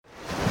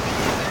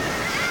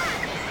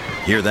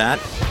Hear that?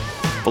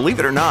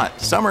 Believe it or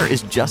not, summer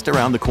is just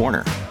around the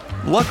corner.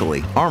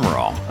 Luckily, Armor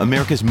All,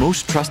 America's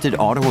most trusted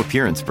auto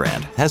appearance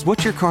brand, has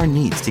what your car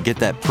needs to get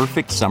that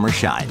perfect summer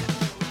shine.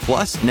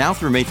 Plus, now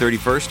through May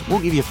 31st, we'll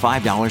give you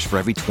 $5 for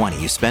every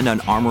 $20 you spend on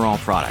Armor All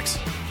products.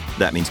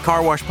 That means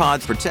car wash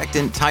pods,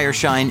 protectant, tire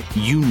shine,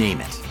 you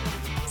name it.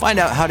 Find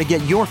out how to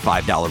get your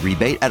 $5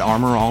 rebate at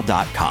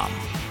armorall.com.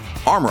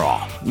 Armor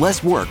All,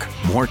 less work,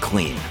 more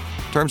clean.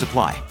 Terms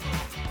apply.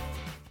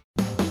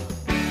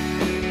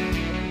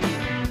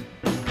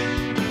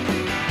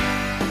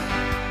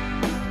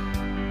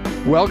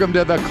 Welcome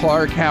to the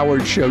Clark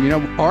Howard Show. You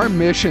know, our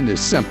mission is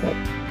simple: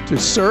 to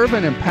serve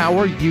and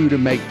empower you to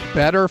make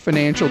better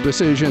financial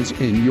decisions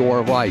in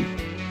your life.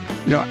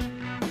 You know,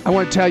 I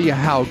want to tell you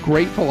how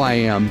grateful I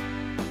am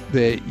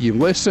that you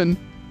listen,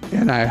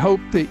 and I hope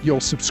that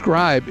you'll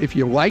subscribe if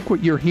you like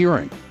what you're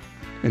hearing.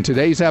 In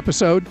today's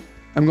episode,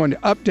 I'm going to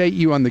update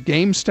you on the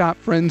GameStop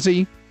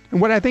frenzy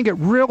and what I think it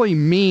really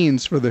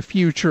means for the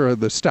future of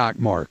the stock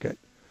market.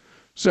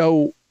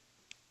 So,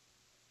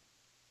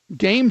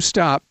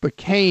 GameStop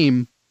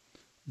became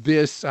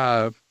this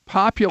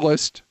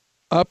populist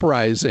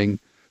uprising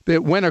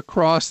that went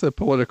across the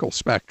political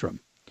spectrum.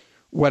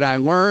 What I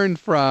learned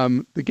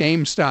from the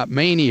GameStop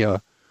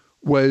mania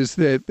was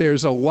that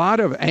there's a lot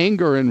of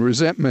anger and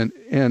resentment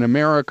in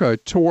America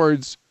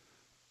towards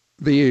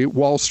the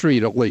Wall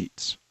Street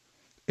elites.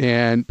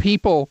 And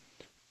people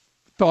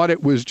thought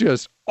it was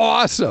just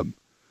awesome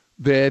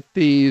that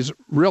these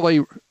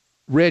really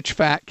rich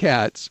fat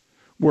cats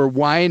were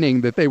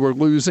whining that they were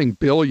losing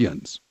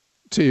billions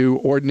to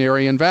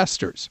ordinary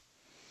investors.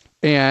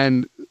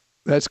 And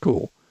that's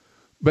cool.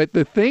 But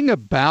the thing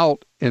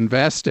about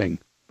investing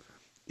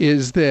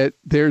is that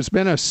there's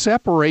been a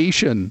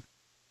separation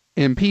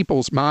in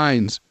people's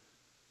minds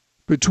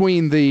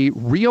between the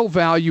real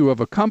value of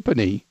a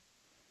company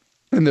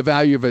and the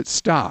value of its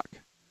stock.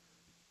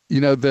 You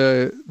know,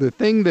 the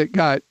thing that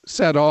got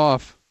set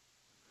off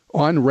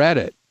on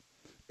Reddit,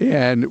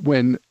 and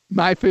when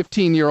my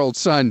 15-year-old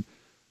son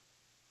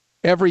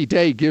every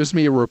day gives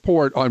me a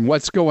report on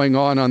what's going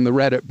on the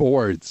Reddit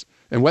boards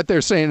and what they're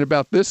saying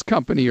about this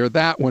company or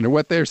that one, or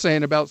what they're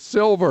saying about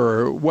silver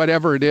or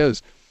whatever it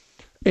is.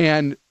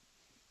 And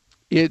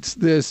it's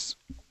this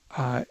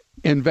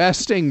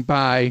investing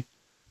by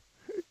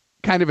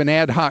kind of an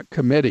ad hoc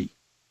committee.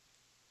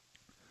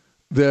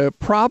 The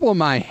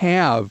problem I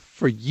have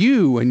for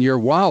you and your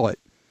wallet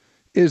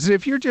is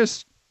if you're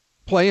just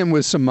playing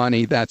with some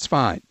money, that's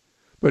fine.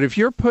 But if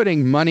you're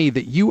putting money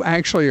that you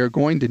actually are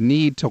going to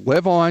need to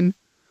live on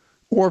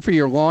or for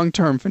your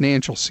long-term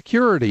financial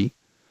security,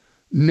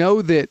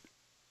 know that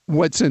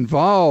what's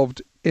involved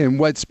in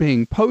what's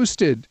being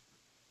posted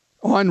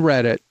on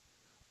Reddit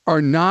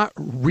are not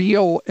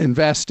real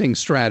investing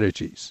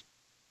strategies.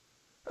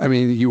 I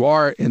mean, you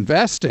are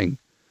investing,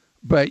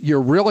 but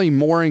you're really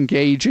more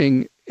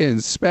engaging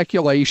in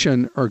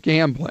speculation or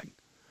gambling.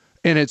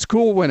 And it's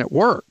cool when it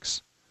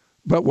works.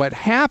 But what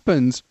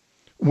happens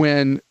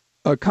when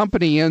a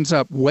company ends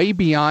up way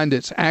beyond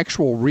its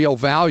actual real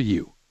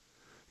value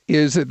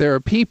is that there are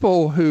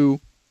people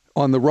who,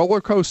 on the roller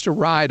coaster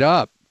ride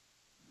up,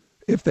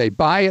 if they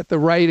buy at the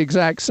right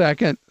exact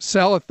second,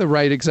 sell at the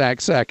right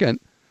exact second,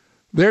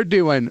 they're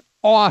doing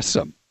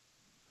awesome.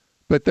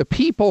 But the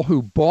people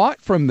who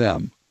bought from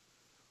them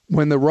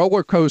when the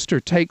roller coaster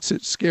takes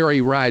its scary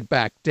ride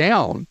back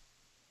down,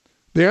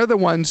 they're the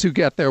ones who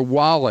get their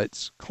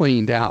wallets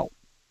cleaned out.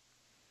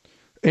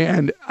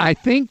 And I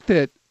think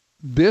that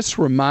this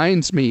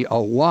reminds me a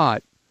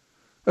lot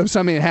of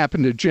something that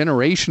happened a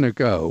generation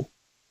ago,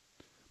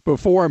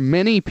 before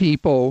many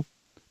people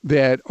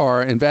that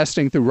are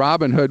investing through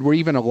Robinhood were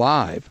even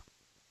alive,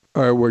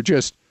 or were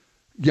just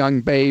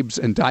young babes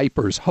in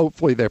diapers,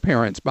 hopefully their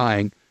parents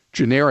buying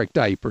generic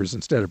diapers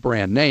instead of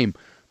brand name.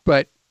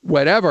 But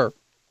whatever,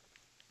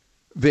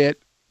 that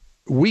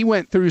we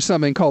went through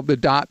something called the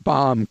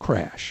dot-bomb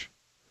crash,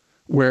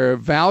 where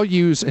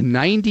values in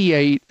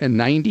 98 and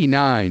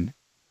 99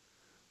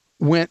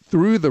 went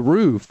through the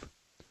roof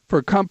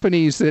for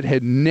companies that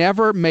had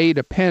never made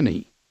a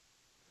penny.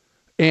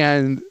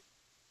 And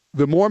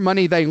the more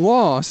money they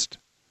lost,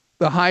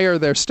 the higher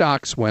their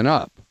stocks went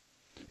up.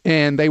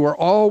 And they were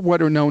all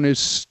what are known as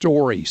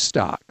story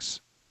stocks.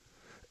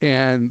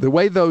 And the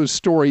way those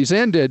stories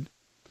ended,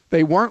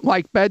 they weren't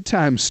like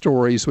bedtime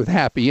stories with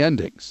happy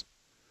endings.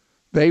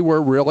 They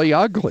were really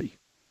ugly,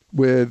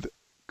 with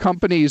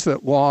companies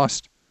that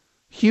lost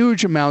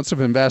huge amounts of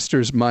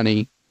investors'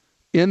 money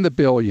in the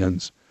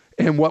billions.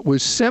 And what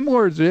was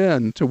similar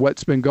then to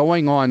what's been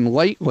going on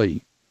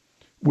lately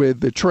with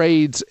the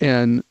trades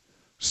in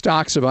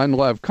stocks of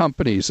unloved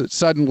companies that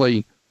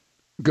suddenly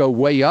go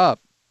way up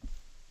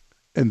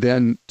and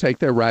then take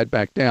their ride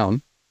back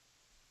down.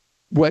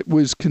 What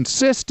was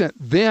consistent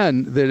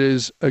then that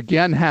is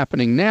again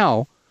happening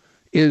now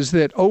is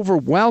that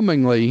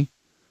overwhelmingly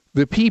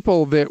the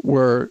people that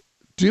were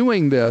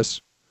doing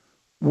this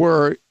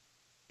were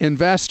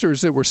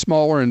investors that were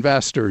smaller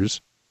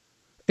investors,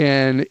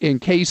 and in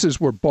cases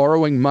were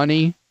borrowing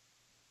money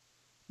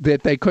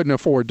that they couldn't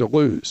afford to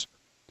lose.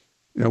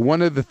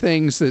 One of the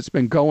things that's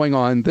been going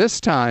on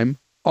this time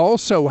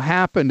also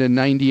happened in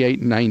 98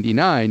 and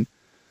 99,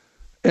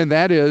 and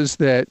that is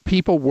that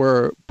people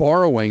were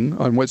borrowing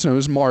on what's known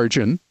as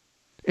margin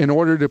in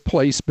order to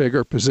place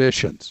bigger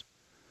positions.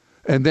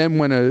 And then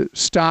when a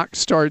stock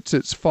starts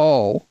its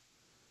fall,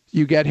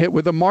 you get hit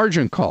with a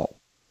margin call,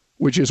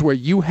 which is where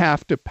you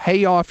have to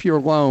pay off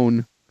your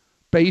loan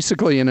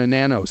basically in a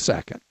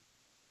nanosecond.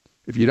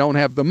 If you don't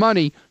have the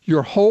money,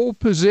 your whole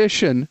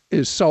position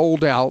is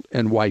sold out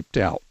and wiped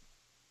out.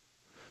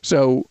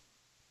 So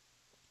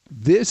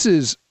this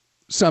is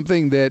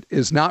something that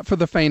is not for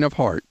the faint of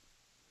heart,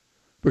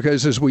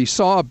 because as we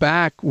saw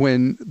back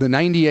when the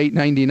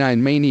 98-99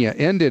 mania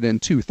ended in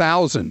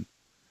 2000,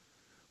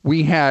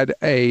 we had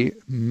a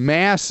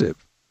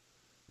massive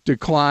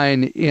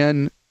decline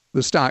in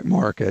the stock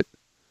market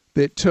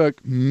that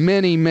took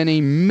many, many,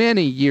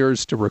 many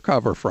years to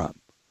recover from.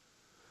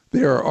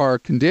 There are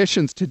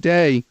conditions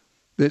today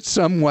that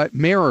somewhat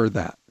mirror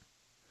that.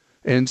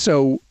 And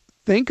so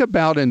think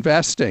about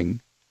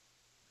investing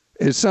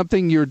as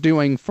something you're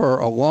doing for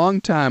a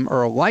long time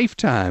or a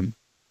lifetime,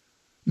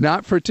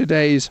 not for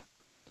today's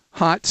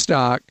hot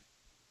stock,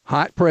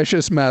 hot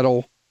precious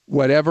metal,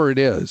 whatever it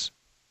is.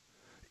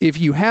 If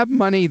you have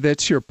money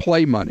that's your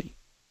play money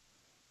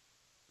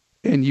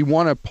and you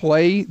want to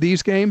play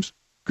these games,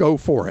 go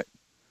for it.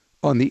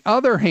 On the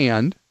other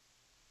hand,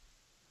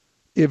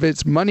 if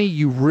it's money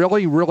you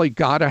really, really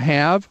got to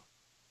have,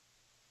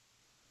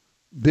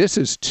 this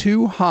is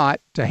too hot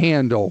to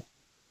handle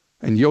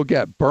and you'll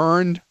get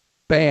burned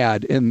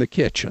bad in the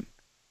kitchen.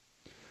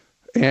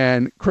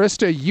 And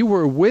Krista, you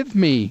were with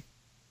me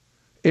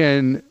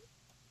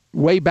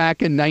way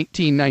back in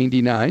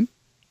 1999.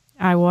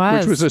 I was.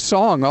 Which was a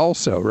song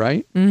also,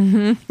 right?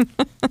 Mm-hmm.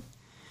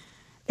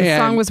 The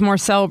song was more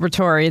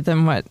celebratory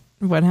than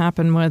what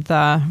happened with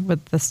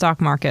the stock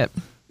market.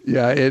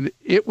 Yeah, and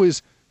it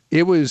was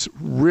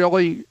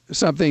really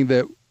something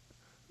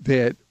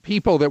that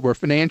people that were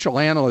financial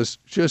analysts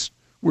just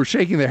were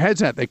shaking their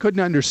heads at. They couldn't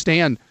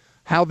understand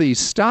how these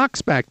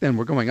stocks back then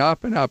were going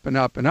up and up and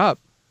up and up,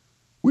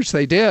 which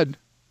they did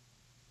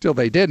till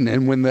they didn't.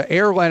 And when the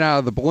air let out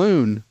of the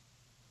balloon,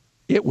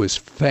 it was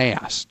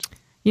fast.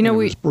 It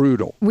was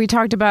brutal. We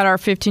talked about our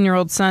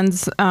 15-year-old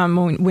sons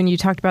when you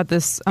talked about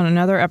this on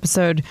another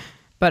episode,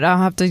 but I'll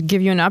have to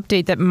give you an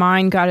update that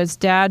mine got his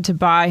dad to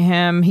buy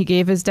him. He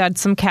gave his dad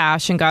some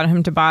cash and got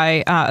him to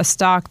buy a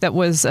stock that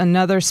was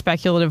another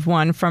speculative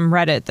one from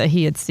Reddit that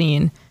he had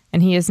seen.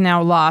 And he has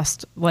now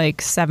lost like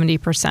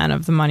 70%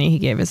 of the money he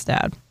gave his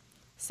dad.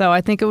 So I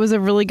think it was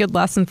a really good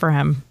lesson for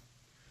him.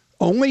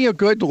 Only a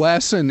good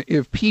lesson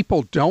if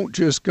people don't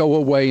just go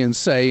away and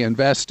say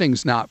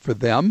investing's not for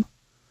them.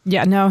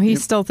 Yeah, no, he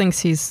still thinks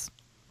he's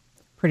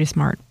pretty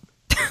smart.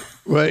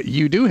 Well,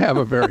 you do have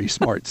a very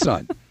smart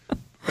son.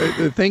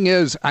 The thing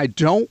is, I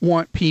don't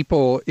want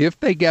people, if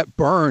they get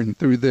burned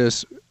through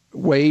this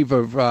wave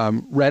of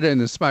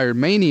Reddit-inspired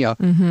mania,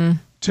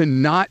 to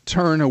not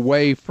turn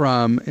away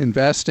from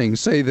investing,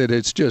 say that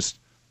it's just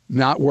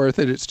not worth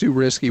it, it's too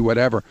risky,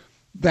 whatever.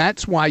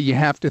 That's why you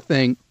have to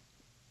think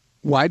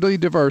widely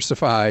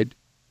diversified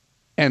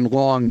and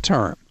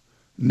long-term,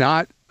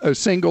 not a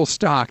single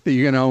stock that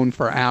you're going to own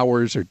for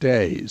hours or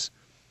days.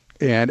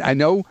 And I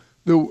know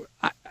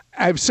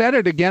I've said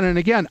it again and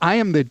again, I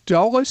am the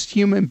dullest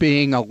human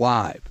being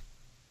alive.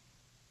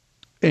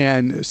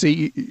 And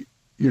see,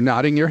 you're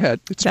nodding your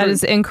head. It's that true.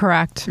 Is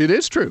incorrect. It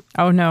is true.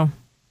 Oh, no.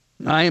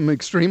 I am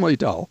extremely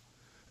dull.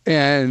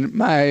 And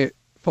my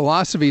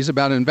philosophies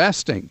about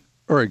investing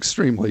are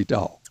extremely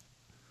dull.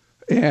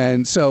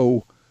 And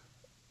so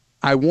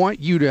I want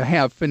you to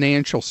have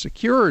financial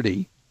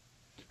security.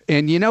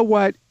 And you know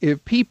what?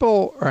 If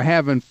people are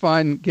having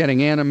fun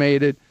getting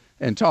animated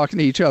and talking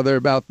to each other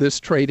about this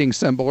trading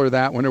symbol or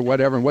that one or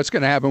whatever, and what's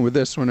going to happen with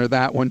this one or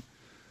that one,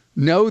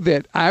 know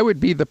that I would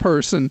be the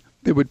person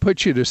that would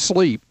put you to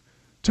sleep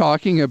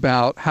talking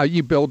about how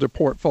you build a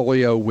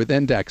portfolio with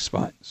index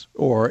funds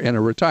or in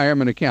a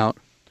retirement account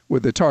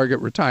with the target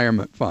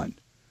retirement fund.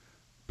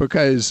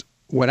 Because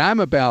what I'm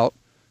about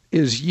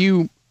is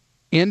you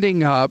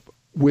ending up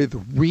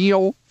with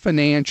real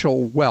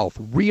financial wealth,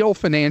 real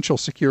financial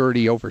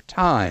security over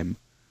time,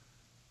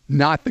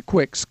 not the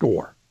quick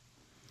score.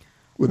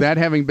 With that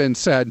having been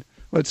said,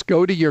 let's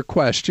go to your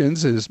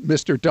questions as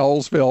Mr.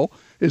 Dullsville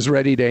is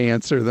ready to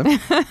answer them.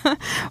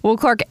 Well,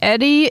 Clark,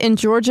 Eddie in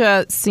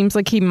Georgia seems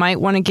like he might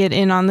want to get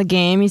in on the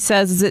game. He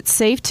says, is it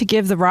safe to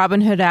give the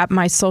Robinhood app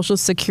my social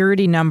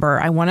security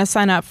number? I want to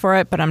sign up for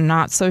it, but I'm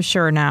not so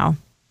sure now.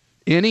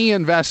 Any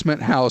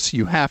investment house,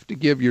 you have to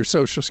give your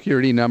social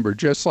security number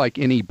just like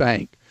any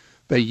bank.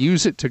 They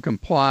use it to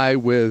comply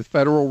with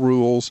federal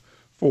rules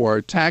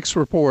for tax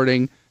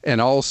reporting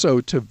and also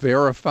to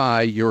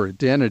verify your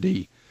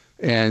identity.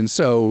 And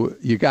so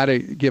you got to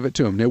give it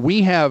to them. Now,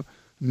 we have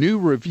new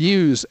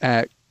reviews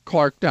at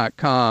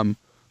Clark.com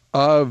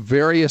of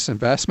various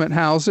investment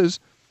houses.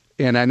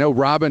 And I know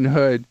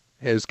Robinhood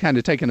has kind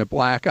of taken a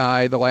black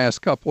eye the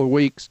last couple of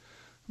weeks.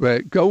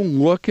 But go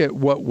look at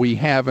what we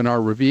have in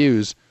our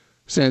reviews.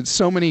 since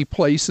so many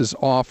places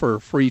offer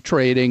free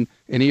trading,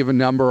 and even a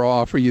number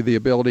offer you the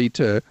ability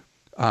to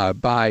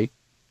buy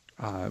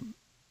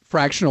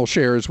fractional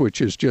shares, which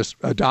is just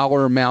a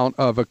dollar amount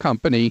of a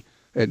company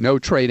at no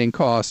trading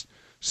cost,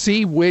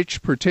 see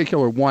which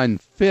particular one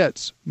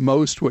fits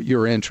most what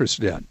you're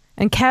interested in.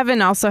 And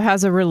Kevin also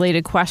has a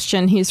related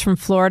question. He's from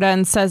Florida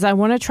and says, I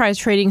want to try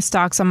trading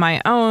stocks on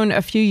my own.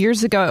 A few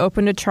years ago, I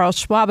opened a Charles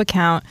Schwab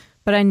account,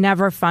 but I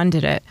never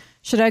funded it.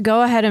 Should I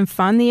go ahead and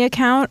fund the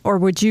account, or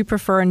would you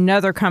prefer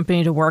another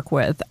company to work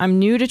with? I'm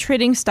new to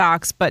trading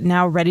stocks, but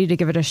now ready to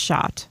give it a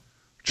shot.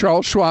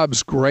 Charles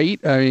Schwab's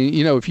great. I mean,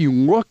 you know, if you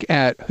look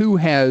at who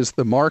has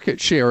the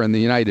market share in the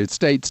United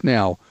States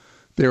now,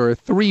 there are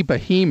three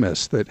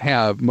behemoths that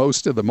have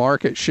most of the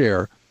market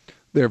share.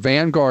 They're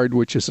Vanguard,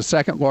 which is the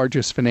second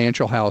largest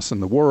financial house in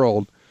the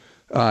world.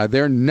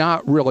 They're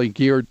not really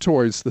geared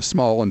towards the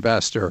small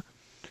investor.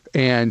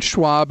 And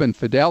Schwab and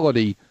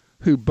Fidelity,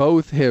 who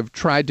both have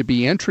tried to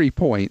be entry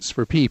points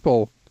for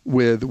people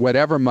with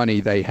whatever money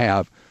they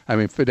have. I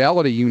mean,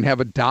 Fidelity, you can have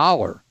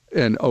 $1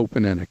 and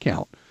open an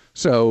account.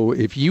 So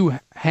if you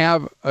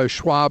have a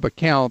Schwab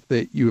account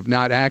that you have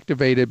not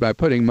activated by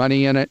putting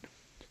money in it,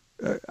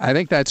 I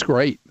think that's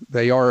great.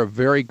 They are a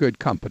very good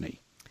company.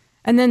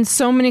 And then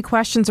so many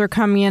questions are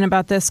coming in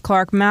about this,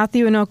 Clark.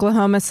 Matthew in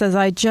Oklahoma says,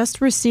 I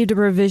just received a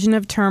revision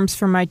of terms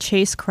for my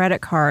Chase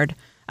credit card.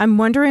 I'm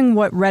wondering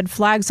what red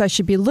flags I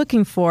should be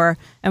looking for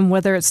and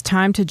whether it's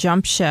time to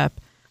jump ship.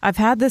 I've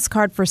had this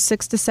card for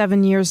 6 to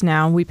 7 years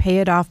now. We pay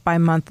it off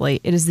bi-monthly.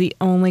 It is the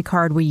only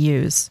card we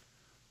use.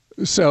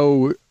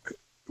 So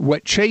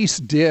what Chase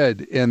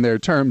did in their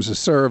terms of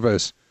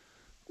service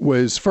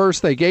was,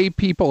 first, they gave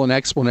people an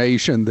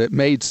explanation that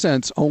made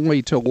sense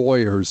only to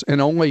lawyers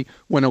and only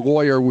when a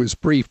lawyer was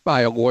briefed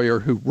by a lawyer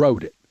who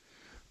wrote it.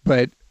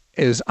 But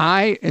as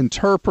I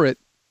interpret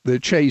the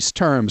Chase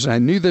terms, and I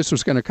knew this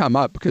was going to come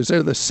up because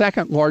they're the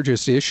second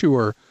largest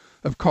issuer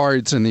of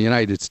cards in the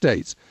United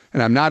States.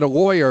 And I'm not a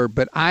lawyer,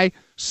 but I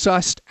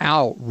sussed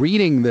out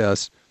reading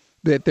this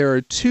that there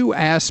are two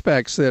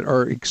aspects that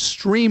are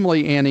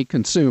extremely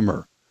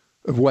anti-consumer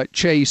of what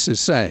Chase is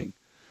saying.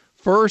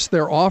 First,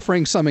 they're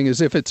offering something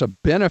as if it's a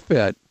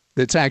benefit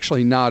that's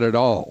actually not at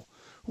all,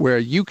 where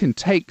you can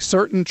take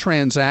certain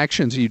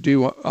transactions you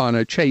do on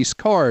a Chase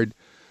card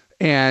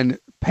and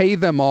pay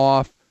them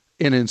off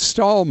in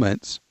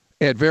installments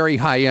at very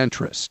high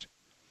interest.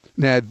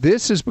 Now,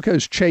 this is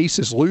because Chase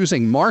is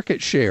losing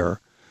market share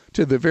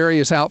to the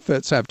various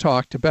outfits I've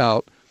talked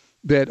about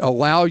that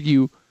allow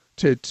you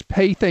to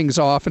pay things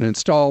off in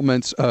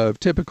installments of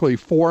typically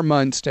 4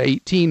 months to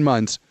 18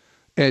 months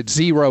at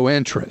zero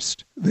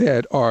interest,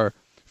 that are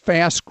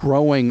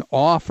fast-growing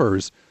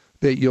offers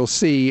that you'll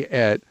see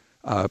at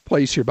a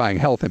place you're buying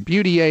health and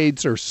beauty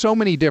aids or so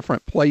many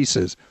different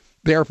places.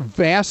 They're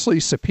vastly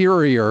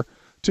superior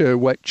to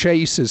what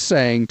Chase is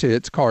saying to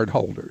its card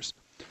holders.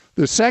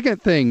 The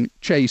second thing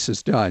Chase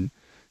has done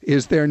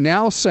is they're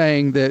now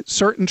saying that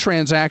certain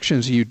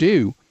transactions you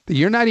do that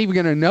you're not even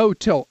going to know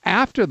till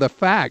after the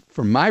fact,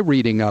 from my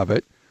reading of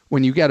it,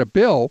 when you get a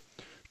bill,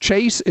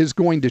 Chase is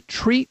going to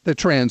treat the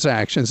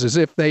transactions as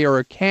if they are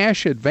a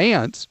cash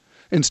advance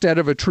instead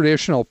of a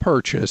traditional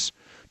purchase,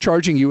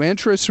 charging you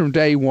interest from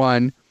day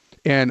one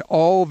and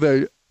all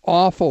the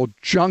awful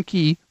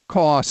junky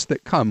costs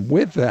that come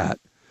with that.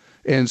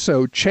 And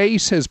so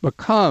Chase has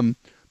become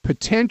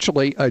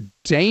potentially a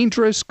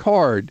dangerous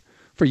card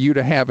for you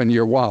to have in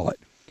your wallet.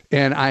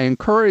 And I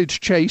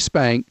encourage Chase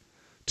Bank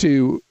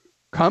to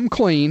come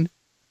clean,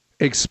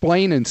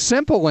 explain in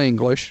simple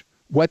English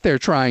what they're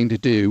trying to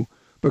do,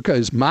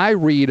 because my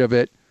read of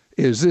it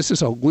is this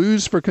is a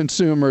lose for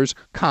consumers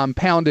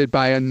compounded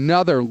by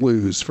another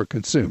lose for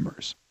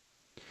consumers.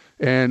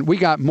 And we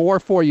got more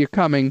for you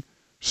coming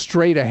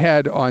straight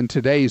ahead on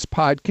today's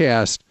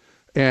podcast.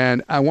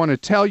 And I want to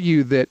tell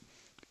you that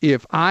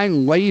if I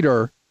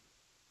later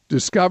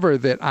discover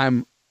that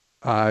I'm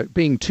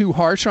being too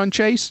harsh on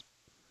Chase,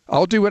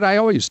 I'll do what I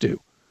always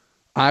do.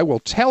 I will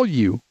tell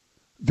you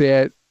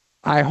that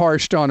I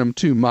harshed on him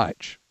too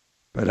much,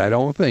 but I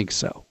don't think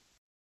so.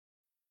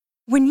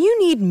 When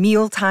you need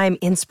mealtime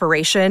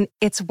inspiration,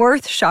 it's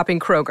worth shopping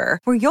Kroger,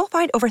 where you'll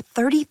find over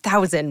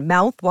 30,000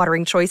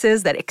 mouth-watering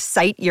choices that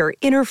excite your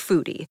inner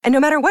foodie. And no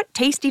matter what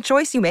tasty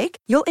choice you make,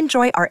 you'll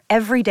enjoy our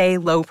everyday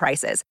low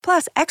prices,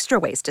 plus extra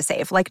ways to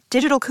save, like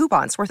digital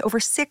coupons worth over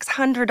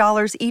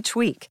 $600 each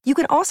week. You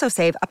can also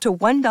save up to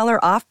 $1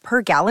 off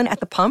per gallon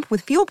at the pump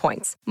with fuel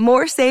points.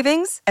 More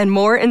savings and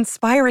more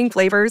inspiring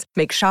flavors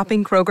make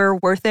shopping Kroger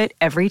worth it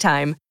every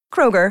time.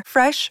 Kroger,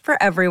 fresh for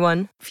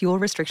everyone. Fuel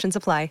restrictions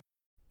apply.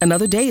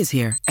 Another day is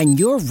here, and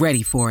you're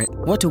ready for it.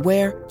 What to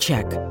wear?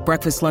 Check.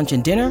 Breakfast, lunch,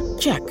 and dinner?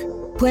 Check.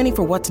 Planning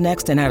for what's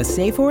next and how to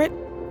save for it?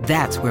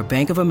 That's where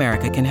Bank of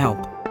America can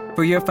help.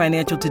 For your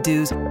financial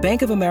to-dos,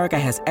 Bank of America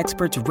has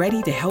experts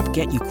ready to help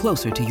get you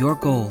closer to your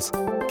goals.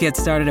 Get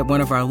started at one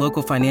of our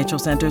local financial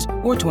centers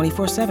or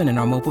 24/7 in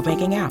our mobile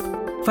banking app.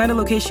 Find a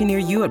location near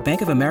you at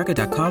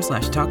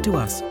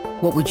bankofamerica.com/talktous.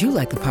 What would you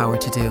like the power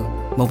to do?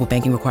 Mobile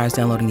banking requires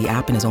downloading the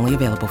app and is only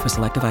available for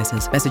select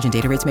devices. Message and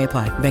data rates may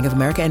apply. Bank of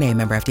America NA,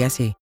 member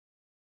FDIC.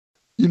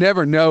 you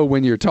never know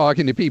when you're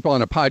talking to people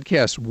on a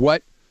podcast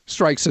what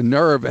strikes a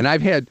nerve. And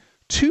I've had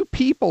 2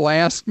 people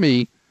ask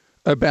me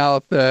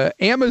about the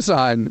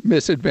Amazon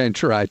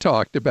misadventure I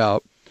talked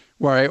about,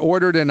 where I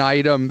ordered an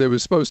item that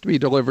was supposed to be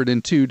delivered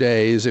in 2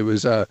 days. It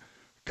was a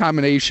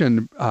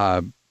combination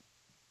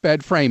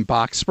bed frame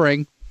box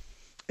spring,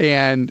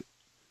 and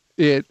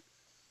it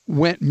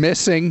went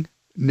missing,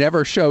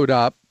 never showed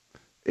up,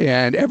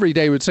 and every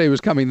day would say it was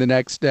coming the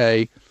next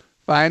day.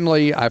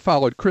 Finally, I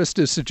followed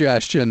Krista's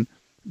suggestion,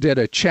 did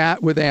a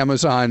chat with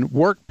Amazon,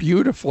 worked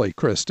beautifully,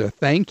 Krista.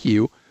 Thank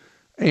you.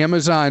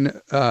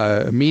 Amazon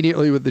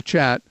immediately with the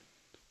chat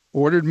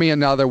ordered me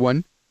another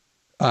one.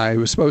 It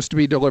was supposed to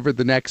be delivered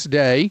the next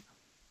day.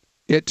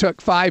 It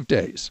took 5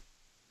 days,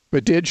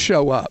 but did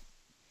show up.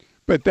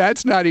 But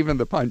that's not even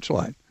the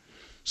punchline.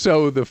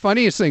 So the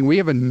funniest thing, we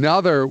have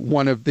another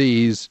one of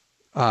these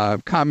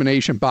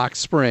combination box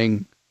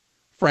spring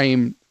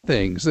frame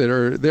things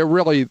they're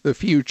really the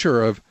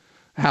future of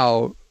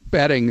how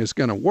bedding is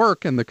going to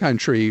work in the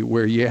country,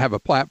 where you have a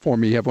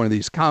platform, you have one of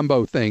these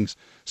combo things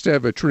instead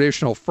of a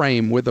traditional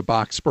frame with a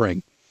box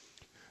spring.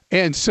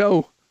 And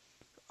so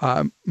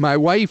my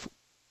wife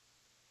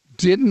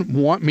didn't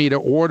want me to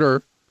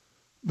order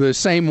the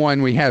same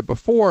one we had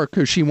before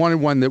because she wanted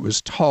one that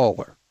was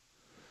taller.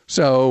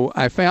 So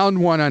I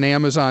found one on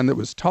Amazon that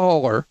was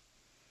taller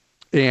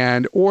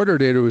and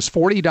ordered it. It was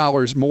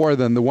 $40 more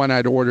than the one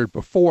I'd ordered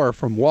before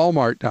from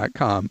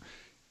Walmart.com.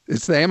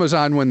 It's the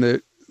Amazon one.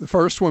 The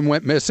first one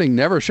went missing,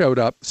 never showed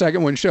up. The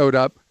second one showed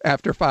up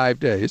after 5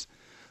 days.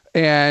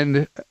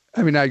 And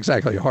I mean, not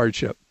exactly a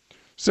hardship.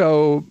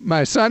 So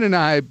my son and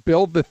I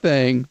build the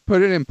thing,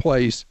 put it in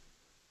place,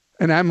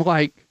 and I'm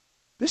like,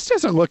 this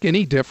doesn't look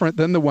any different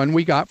than the one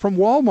we got from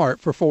Walmart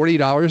for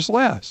 $40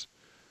 less.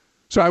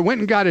 So I went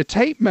and got a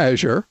tape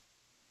measure,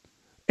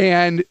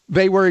 and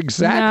they were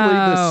exactly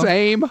the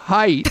same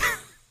height.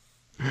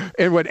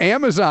 And what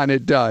Amazon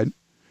had done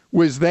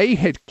was they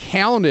had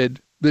counted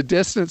the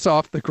distance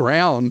off the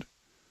ground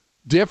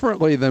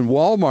differently than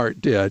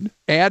Walmart did,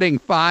 adding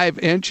 5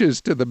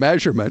 inches to the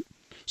measurement.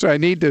 So I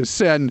need to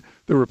send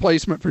the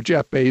replacement for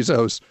Jeff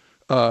Bezos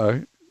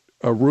a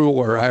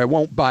ruler. I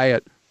won't buy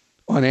it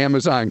on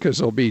Amazon because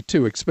it'll be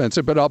too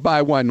expensive, but I'll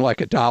buy one like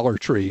a Dollar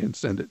Tree and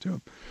send it to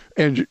him.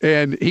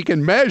 And he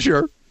can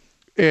measure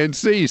and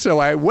see. So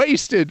I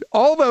wasted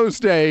all those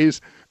days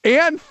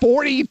and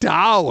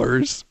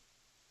 $40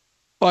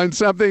 on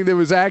something that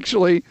was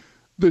actually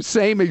the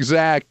same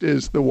exact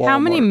as the Walmart. How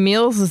many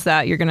meals is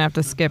that you're going to have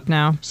to skip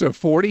now? So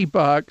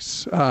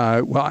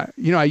 $40. Well,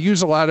 you know, I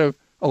use a lot of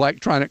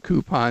electronic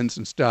coupons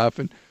and stuff.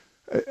 And,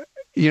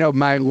 you know,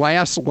 my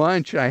last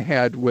lunch I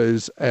had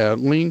was a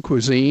lean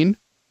cuisine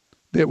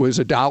that was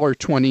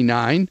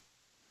 $1.29.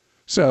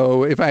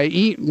 So if I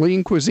eat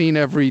lean cuisine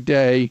every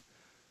day,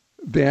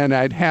 then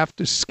I'd have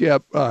to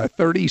skip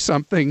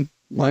 30-something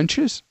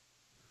lunches.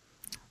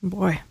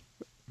 Boy.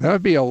 That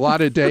would be a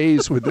lot of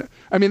days. The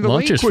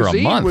lean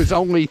cuisine was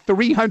only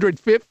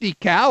 350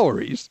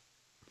 calories.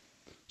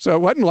 So it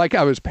wasn't like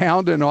I was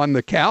pounding on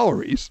the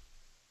calories.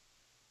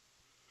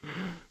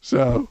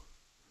 So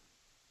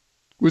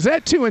was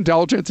that too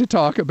indulgent to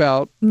talk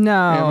about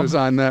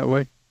Amazon that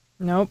way?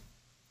 Nope.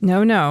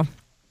 No.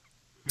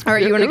 All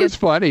right, it was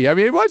funny. I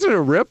mean, it wasn't a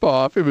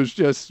ripoff. It was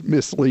just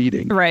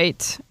misleading.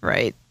 Right.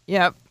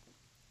 Yep.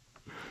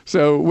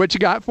 So what you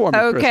got for me,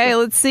 Okay, Krista?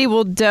 let's see.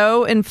 Well,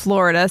 Doe in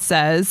Florida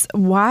says,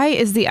 why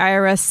is the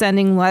IRS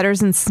sending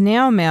letters in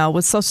snail mail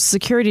with Social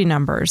Security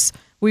numbers?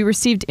 We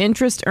received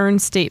interest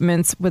earned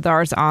statements with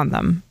ours on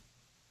them.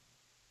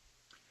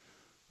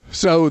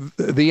 So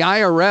the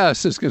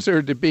IRS is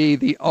considered to be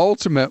the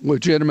ultimate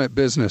legitimate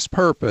business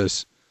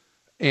purpose.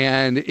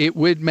 And it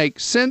would make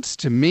sense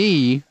to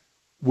me,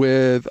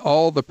 with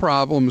all the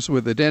problems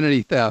with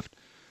identity theft,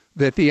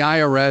 that the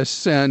IRS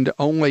send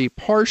only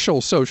partial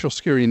Social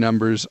Security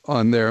numbers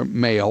on their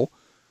mail.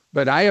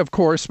 But I have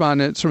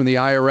correspondence from the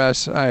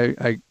IRS.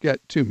 I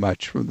get too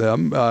much from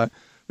them that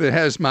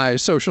has my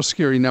Social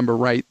Security number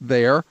right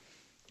there.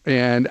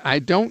 And I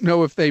don't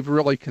know if they've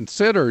really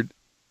considered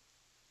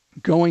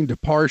going to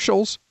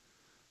partials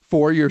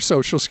for your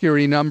Social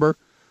Security number.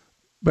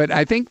 But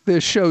I think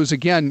this shows,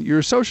 again,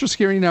 your Social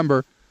Security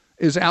number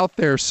is out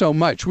there so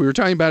much. We were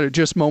talking about it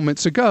just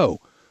moments ago,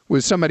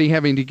 with somebody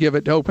having to give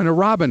it to open a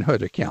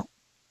Robinhood account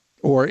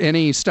or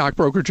any stock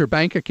brokerage or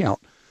bank account.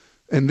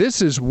 And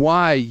this is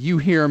why you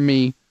hear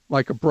me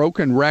like a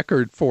broken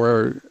record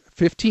for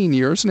 15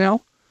 years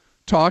now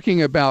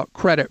talking about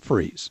credit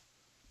freeze.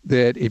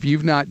 That if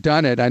you've not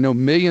done it, I know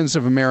millions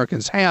of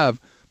Americans have,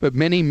 but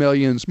many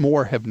millions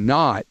more have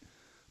not,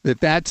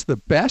 that's the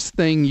best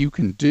thing you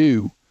can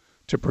do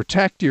to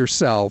protect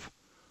yourself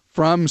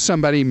from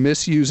somebody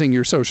misusing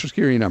your Social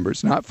Security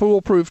numbers. Not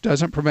foolproof,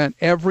 doesn't prevent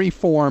every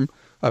form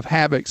of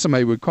havoc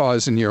somebody would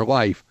cause in your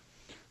life.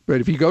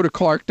 But if you go to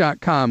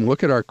Clark.com,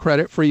 look at our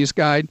credit freeze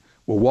guide,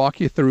 we'll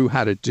walk you through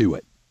how to do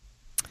it.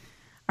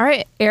 All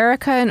right.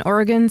 Erica in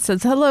Oregon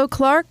says, hello,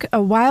 Clark.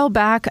 A while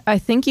back, I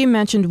think you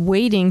mentioned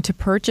waiting to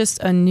purchase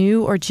a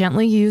new or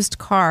gently used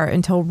car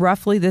until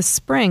roughly this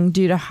spring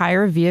due to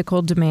higher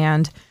vehicle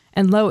demand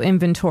and low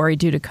inventory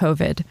due to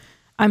COVID.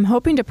 I'm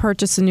hoping to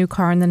purchase a new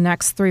car in the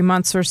next 3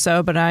 months or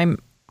so, but I'm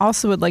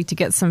also would like to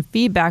get some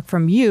feedback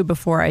from you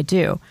before I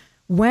do.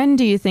 When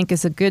do you think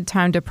is a good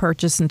time to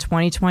purchase in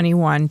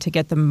 2021 to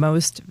get the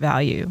most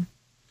value?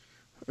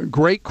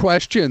 Great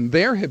question.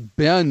 There have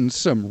been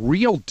some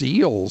real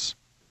deals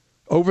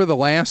over the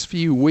last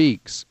few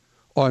weeks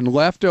on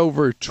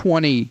leftover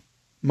 20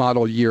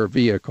 model year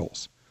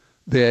vehicles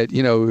that,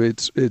 you know,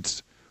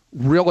 it's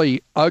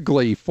really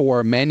ugly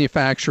for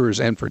manufacturers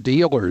and for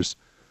dealers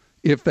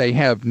if they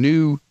have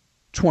new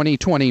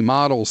 2020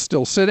 models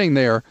still sitting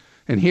there.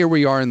 And here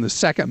we are in the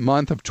second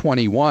month of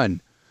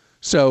 21.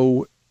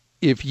 So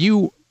if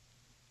you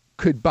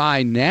could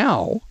buy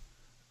now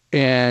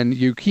and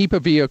you keep a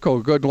vehicle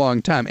a good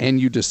long time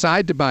and you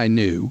decide to buy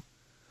new,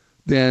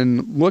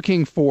 then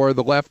looking for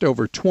the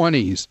leftover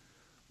 20s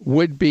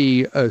would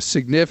be a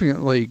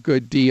significantly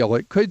good deal.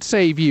 It could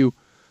save you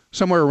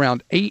somewhere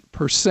around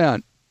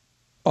 8%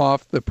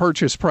 off the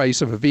purchase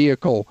price of a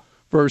vehicle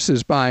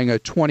versus buying a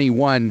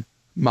 21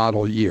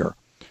 model year.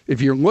 If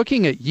you're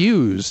looking at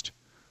used,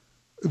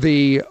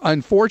 the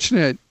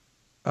unfortunate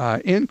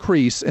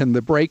increase in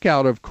the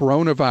breakout of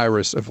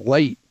coronavirus of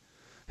late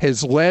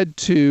has led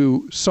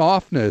to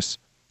softness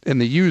in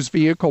the used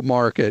vehicle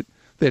market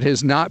that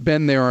has not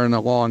been there in a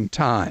long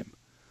time.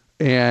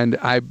 And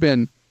I've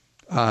been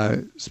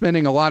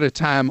spending a lot of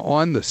time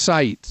on the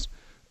sites,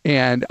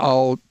 and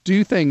I'll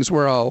do things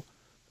where I'll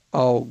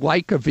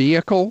like a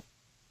vehicle,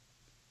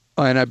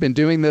 and I've been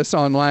doing this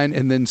online,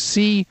 and then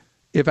see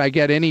if I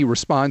get any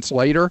response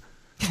later.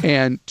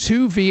 And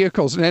two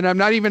vehicles, and I'm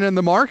not even in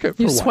the market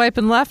for You're one.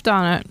 swiping left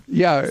on it.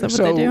 Yeah, Is that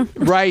so what they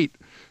do? right.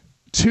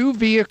 Two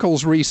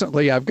vehicles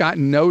recently, I've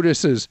gotten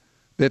notices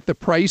that the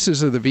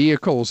prices of the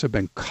vehicles have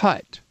been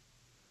cut.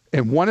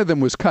 And one of them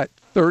was cut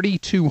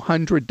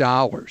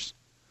 $3,200.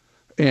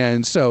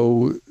 And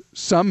so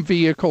some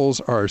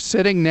vehicles are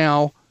sitting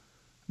now,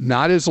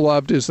 not as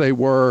loved as they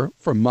were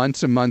for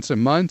months and months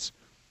and months.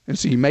 And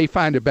so you may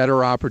find a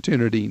better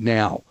opportunity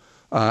now.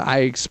 I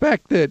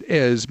expect that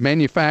as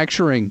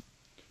manufacturing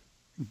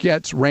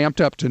gets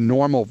ramped up to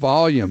normal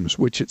volumes,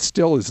 which it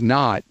still is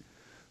not,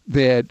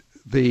 that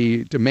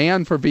the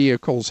demand for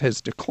vehicles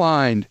has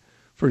declined.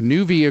 For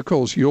new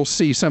vehicles, you'll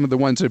see some of the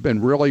ones that have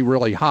been really,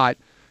 really hot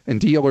and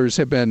dealers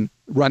have been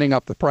running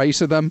up the price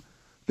of them,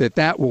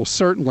 that will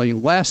certainly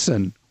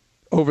lessen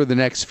over the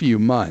next few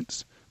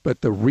months.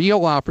 But the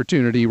real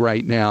opportunity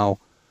right now,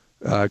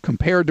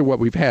 compared to what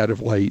we've had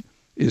of late,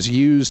 is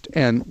used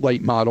and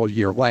late model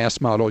year,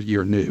 last model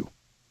year new.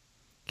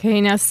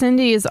 Okay, now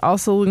Cindy is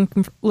also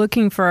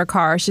looking for a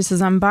car. She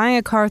says, I'm buying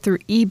a car through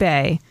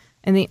eBay,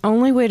 and the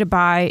only way to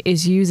buy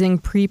is using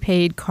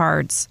prepaid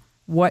cards.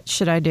 What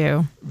should I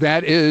do?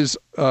 That is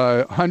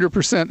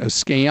 100% a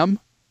scam.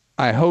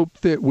 I hope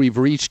that we've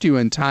reached you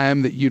in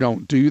time that you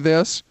don't do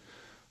this.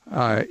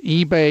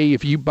 eBay,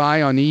 if you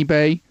buy on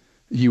eBay,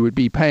 you would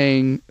be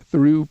paying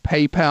through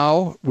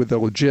PayPal with a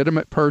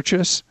legitimate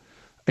purchase,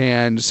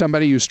 and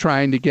somebody who's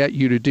trying to get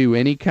you to do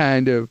any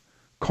kind of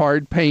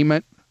card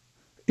payment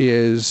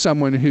is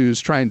someone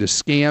who's trying to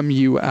scam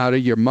you out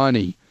of your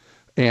money.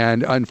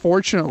 And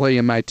unfortunately,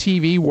 in my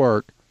TV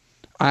work,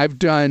 I've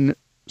done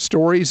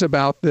stories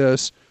about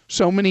this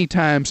so many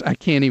times I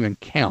can't even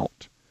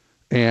count.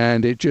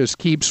 And it just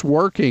keeps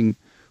working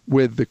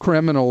with the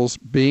criminals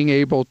being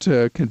able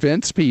to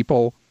convince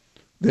people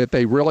that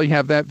they really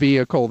have that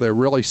vehicle, they're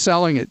really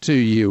selling it to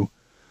you,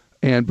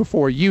 and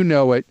before you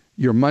know it,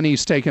 your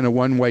money's taken a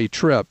one-way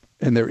trip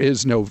and there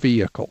is no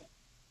vehicle.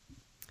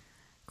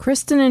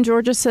 Kristen in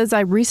Georgia says, I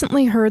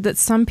recently heard that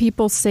some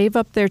people save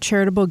up their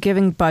charitable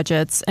giving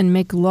budgets and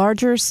make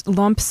larger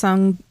lump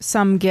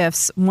sum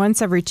gifts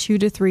once every 2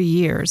 to 3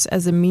 years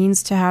as a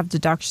means to have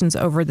deductions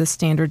over the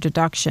standard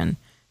deduction,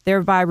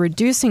 thereby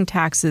reducing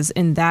taxes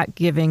in that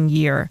giving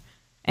year.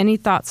 Any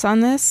thoughts on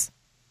this?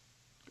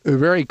 A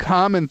very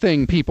common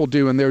thing people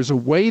do, and there's a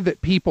way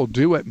that people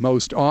do it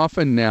most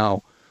often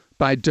now,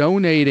 by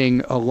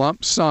donating a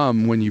lump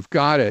sum when you've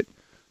got it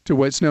to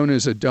what's known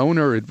as a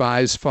donor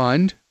advised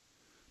fund,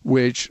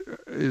 which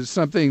is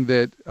something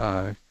that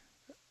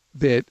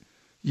that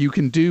you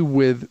can do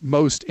with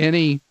most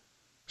any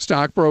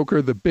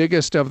stockbroker. The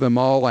biggest of them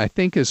all, I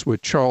think, is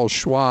with Charles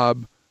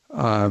Schwab,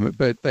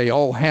 but they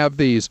all have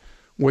these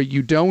where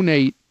you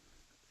donate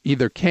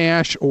either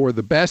cash, or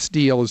the best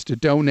deal is to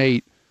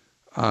donate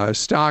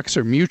stocks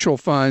or mutual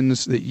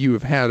funds that you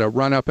have had a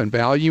run-up in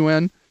value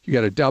in. You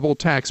get a double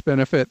tax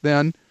benefit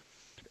then,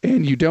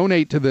 and you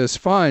donate to this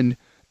fund,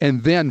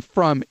 and then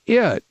from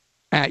it,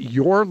 at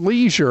your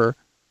leisure,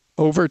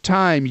 over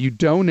time, you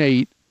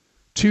donate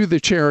to the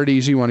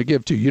charities you want to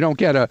give to. You don't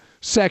get a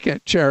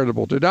second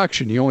charitable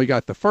deduction. You only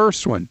got the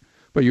first one,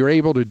 but you're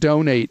able to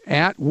donate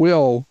at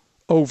will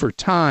over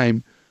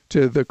time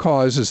to the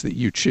causes that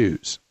you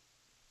choose.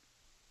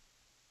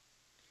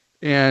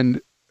 And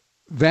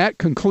that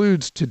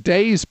concludes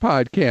today's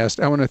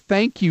podcast. I want to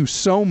thank you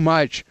so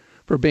much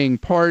for being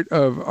part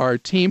of our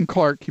Team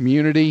Clark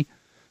community.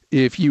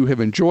 If you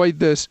have enjoyed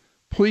this,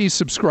 please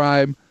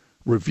subscribe,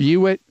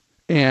 review it,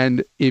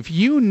 And if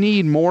you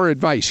need more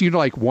advice, you'd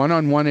like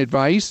one-on-one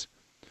advice,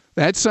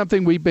 that's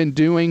something we've been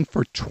doing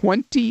for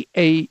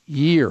 28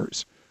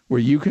 years, where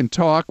you can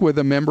talk with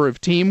a member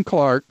of Team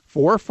Clark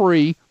for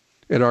free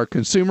at our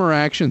Consumer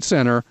Action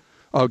Center.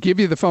 I'll give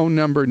you the phone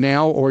number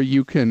now, or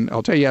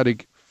I'll tell you how to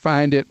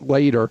find it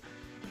later.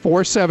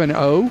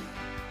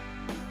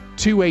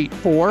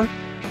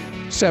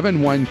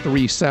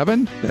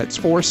 470-284-7137. That's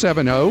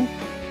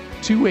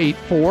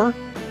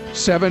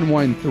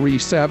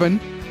 470-284-7137.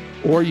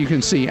 Or you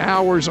can see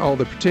hours, all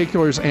the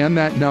particulars, and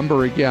that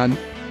number again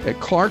at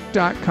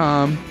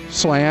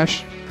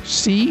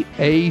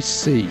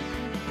clark.com/CAC.